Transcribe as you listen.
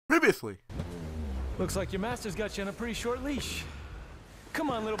Previously. Looks like your master's got you on a pretty short leash. Come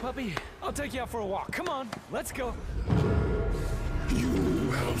on, little puppy. I'll take you out for a walk. Come on, let's go.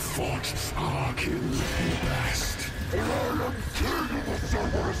 You have fought our kin the best, and I am king of the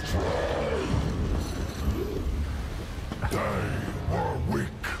Cerberus tribe. They were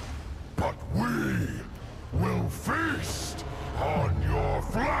weak, but we will feast on your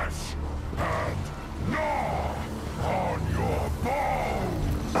flesh and gnaw on your bones.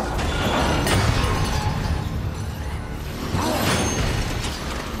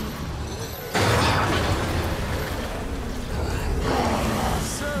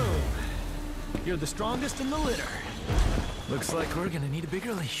 So, you're the strongest in the litter. Looks like we're gonna need a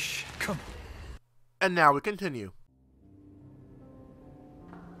bigger leash. Come. And now we continue.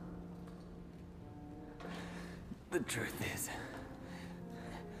 The truth is,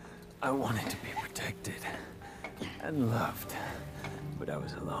 I wanted to be protected and loved, but I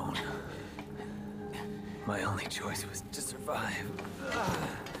was alone. My only choice was to survive.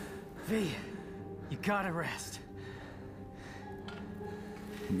 V, you gotta rest.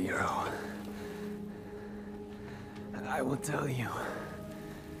 Nero, I will tell you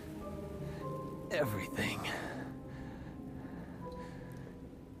everything.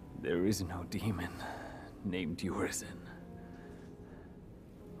 There is no demon named Urizen.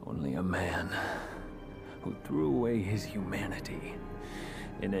 Only a man who threw away his humanity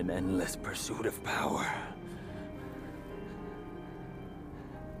in an endless pursuit of power.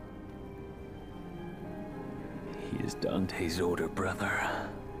 He is Dante's older brother.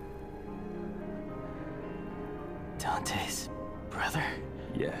 Dante's brother?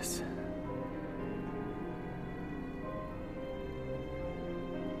 Yes.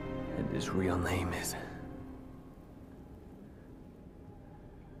 And his real name is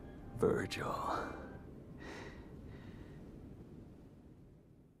Vergil.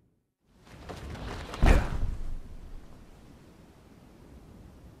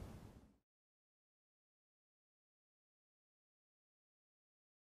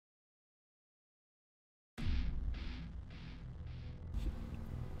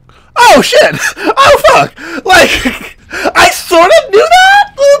 Oh shit! Oh fuck! Like, I sort of knew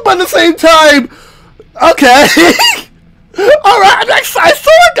that, but at the same time, okay. Alright, I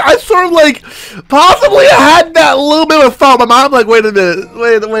sort of like, possibly I had that little bit of thought. My mom like, wait a minute,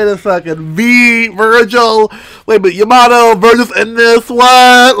 wait a second. Vergil, wait a minute, Yamato, Vergil's in this,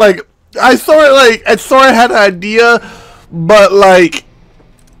 what? Like, I sort of had an idea, but like,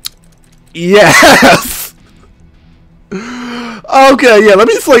 yes. Okay, yeah, let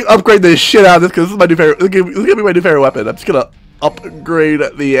me just like upgrade this shit out of this because this is my new favorite. This is gonna be my new favorite weapon. I'm just gonna upgrade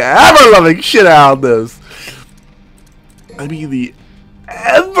the ever-loving shit out of this. I mean the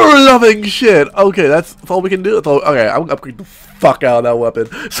ever-loving shit. Okay, that's all we can do. Okay, I'm gonna upgrade the fuck out of that weapon.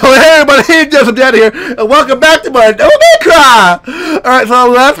 So hey everybody, hey Joseph Dan here, and welcome back to my Newcomer. Alright, so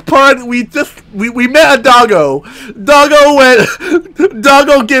last part we met a doggo.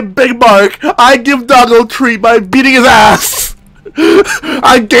 Doggo give Big Mark. I give Doggo treat by beating his ass.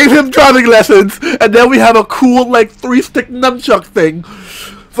 I gave him driving lessons, and then we have a cool like 3-stick nunchuck thing.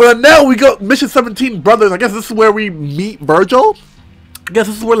 So now we go mission 17, brothers. I guess this is where we meet Vergil. I guess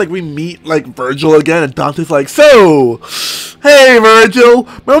this is where like we meet like Vergil again, and Dante's like, so, hey Vergil,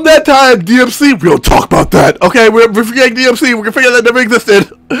 remember that time DMC? We don't talk about that, okay? We're forgetting DMC. We're gonna forget that never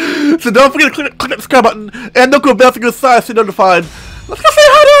existed. So don't forget to click that subscribe button and don't go bell for your side to be notified. Let's go say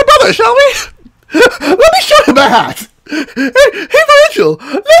hi to our brother, shall we? Let me show you my hat. Hey Vergil,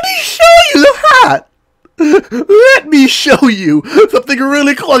 let me show you the hat. Let me show you something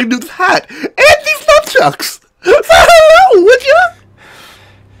really cool I can do with this hat and these nunchucks. Say hello, would you?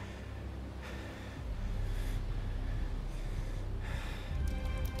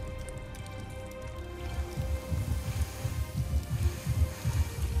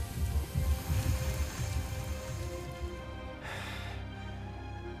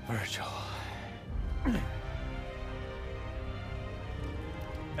 Vergil.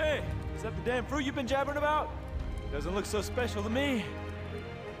 Hey, is that the damn fruit you've been jabbering about? Doesn't look so special to me.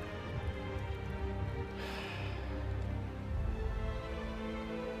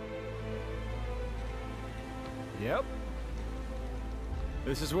 Yep.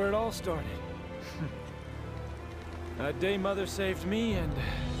 This is where it all started. That day Mother saved me and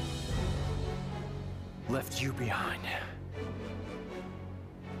left you behind.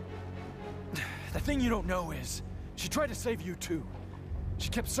 The thing you don't know is, she tried to save you too. She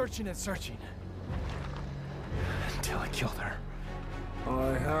kept searching and searching. Until I killed her.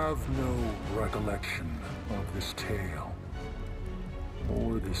 I have no recollection of this tale,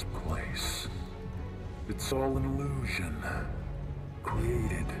 or this place. It's all an illusion,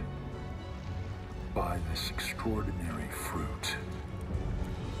 created by this extraordinary fruit.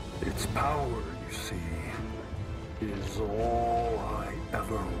 Its power, you see, is all I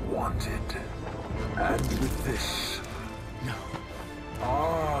ever wanted. And with this,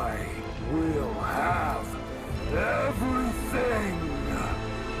 I will have everything!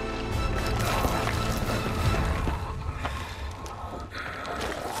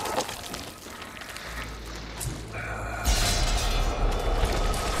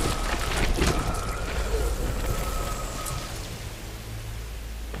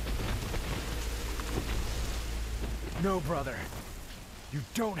 No, brother. You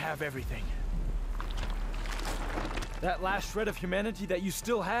don't have everything. That last shred of humanity that you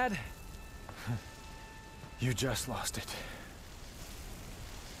still had, you just lost it.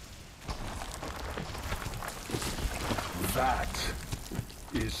 That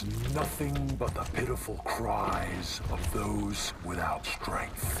is nothing but the pitiful cries of those without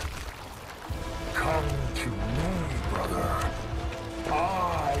strength. Come to me, brother.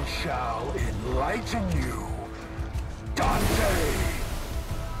 I shall enlighten you. Dante!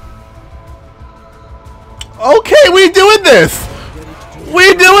 Okay, we doing this!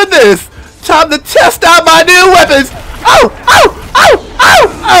 We doing this! Time to test out my new weapons! Oh! Oh! Oh! Oh!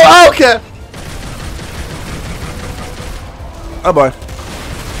 Oh! Okay! Oh boy.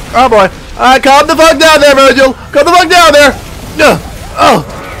 Oh boy. Alright, calm the fuck down there, Vergil! Calm the fuck down there! Oh!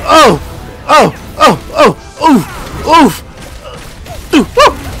 Oh! Oh! Oh! Oh! Oof! Oof! Woo!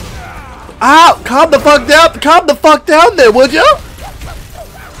 Ow! Calm the fuck down! Calm the fuck down there, would you?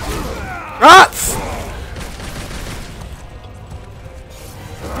 Rats!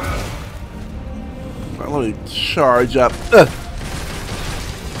 Let me charge up.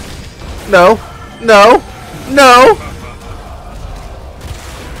 No. No. No.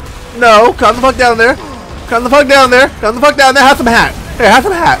 No. Calm the fuck down there. Calm the fuck down there. Calm the fuck down there. Have some hat. Here, have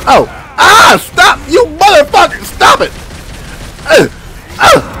some hat. Oh. Ah! Stop! You motherfucker! Stop it!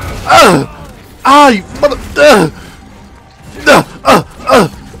 You mother...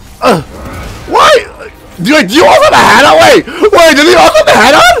 Why? Do you also have a hat on? Wait! Wait, did he also have a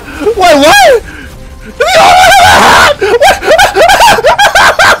hat on? Wait, what? Did he also have a hat? What?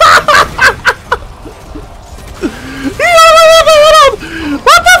 He also have a hat on!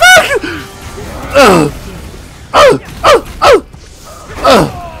 What the fuck?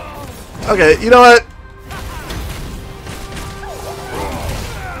 Okay, you know what?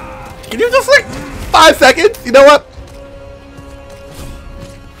 Can you just like 5 seconds? You know what?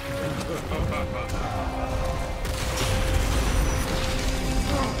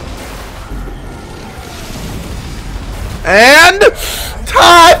 And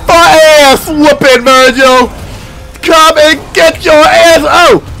time for ass whooping, Vergil. Come and get your ass.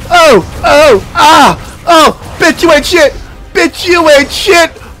 Oh, oh, oh, ah, oh, bitch, you ain't shit. Bitch, you ain't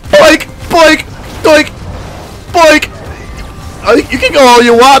shit. Boink, boink, doink, boink. Oh, you can go all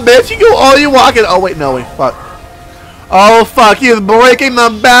you want, bitch. You can go all you want. Oh, wait, no, wait, fuck. Oh, fuck, he is breaking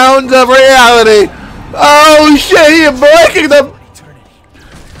the bounds of reality. Oh, shit, he is breaking the...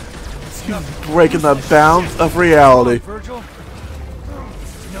 He's breaking the bounds of reality. Vergil,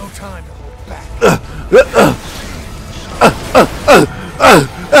 no time to hold back.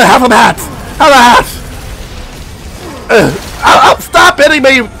 Have some hats. Have a hat. Stop hitting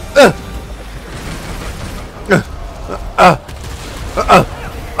me.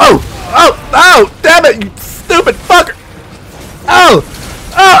 Oh, damn it, you stupid fucker! Oh,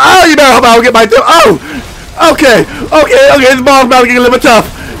 you better hope I don't get my okay, this ball's about to get a little bit tough.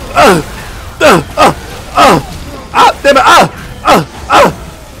 Damn it,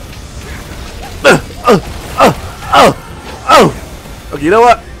 okay, you know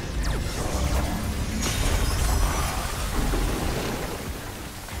what?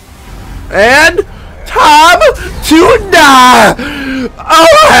 And time to die!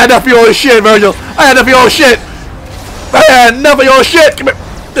 Oh, I had enough of your shit, Vergil. I had enough of your shit. I had enough of your shit. Come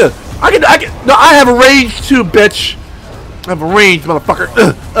here. No, I have a range too, bitch. I have a range, motherfucker.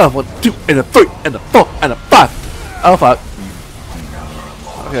 1, 2, and a 3, and a 4, and a 5. Oh, fuck.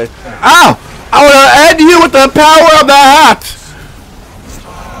 Okay. Ow! I want to end you with the power of the hat.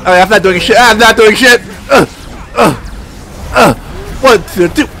 Oh, I'm not doing shit. I'm not doing shit. 1,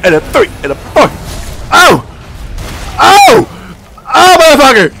 2, and a 3, and a 4. Oh! Oh! Oh,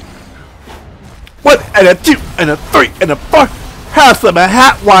 motherfucker! 1, and a 2, and a 3, and a 4. Have some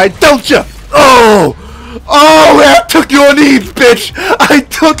hat, why don't you? Oh! Oh, I took your knees, bitch! I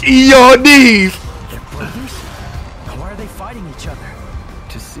took your knees! They're brothers? Why are they fighting each other?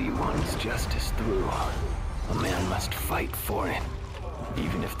 To see one's justice through, a man must fight for it,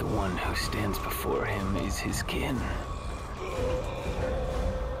 even if the one who stands before him is his kin.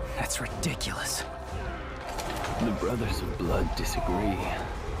 That That's ridiculous. The Brothers of Blood disagree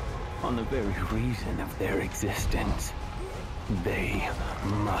on the very reason of their existence. They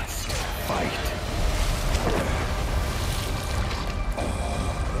must fight.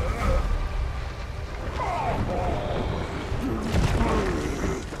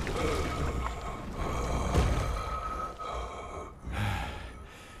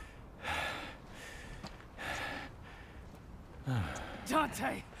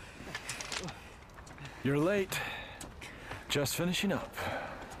 Dante! You're late. Just finishing up.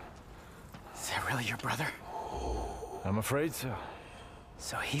 Is that really your brother? I'm afraid so.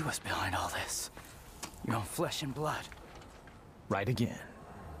 So he was behind all this. Your own flesh and blood. Right again.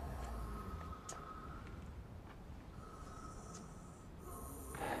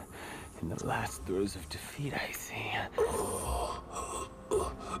 In the last throes of defeat, I see.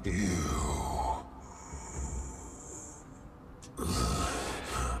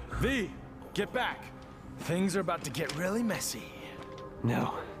 V, get back. Things are about to get really messy.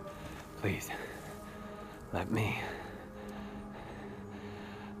 No. Please. Let me.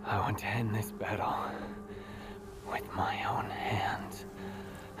 I want to end this battle with my own hands.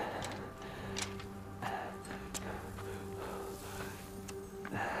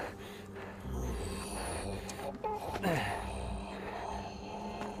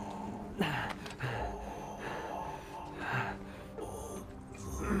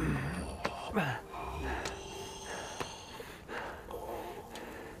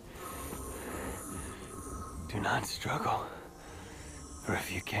 Do not struggle, for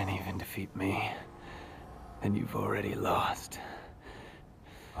if you can't even defeat me, then you've already lost.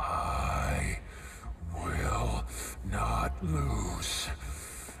 I will not lose.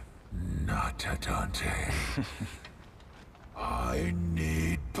 Not to Dante. I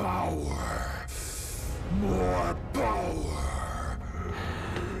need power. More power.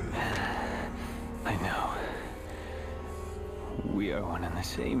 I know. We are one and the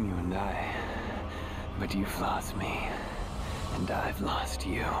same, you and I. But you've lost me, and I've lost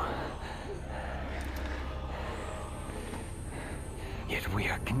you. Yet we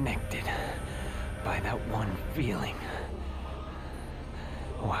are connected by that one feeling.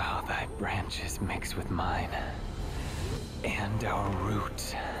 While thy branches mix with mine, and our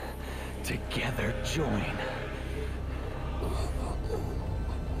roots together join.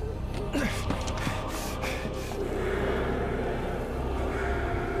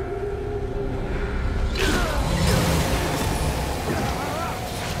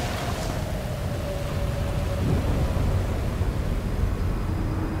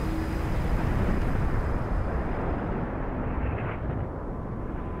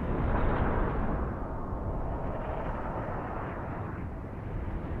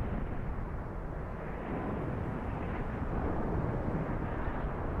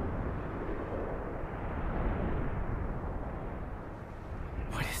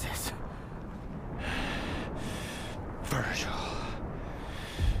 What is this? Vergil.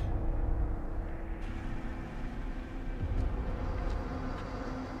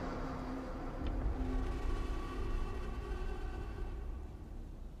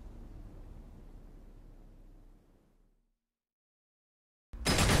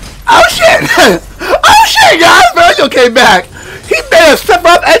 Oh shit! Oh shit, guys! Vergil came back! He made a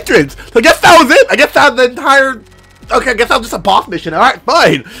step-up entrance! So I guess that was it! I guess that was the entire... Okay, I guess that was just a boss mission. Alright,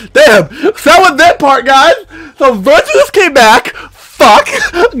 fine. Damn. So that was that part, guys. So Vergil just came back. Fuck!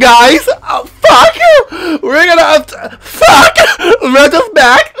 Guys! Fuck! We're gonna have to... Fuck! Vergil's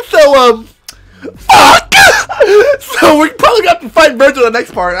back. So, fuck! So we're probably gonna have to fight Vergil in the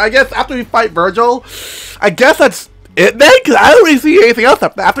next part. I guess after we fight Vergil, I guess that's it then, because I don't really see anything else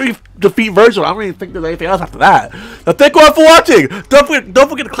after we defeat Vergil. I don't really think there's anything else after that. So thank you all for watching. Don't forget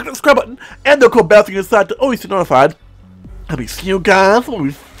to click the subscribe button and the cool bell so you decide to always be notified. I'll be seeing you guys when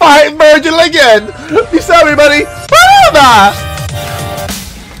we fight Vergil again. Peace out, everybody. Bye-bye.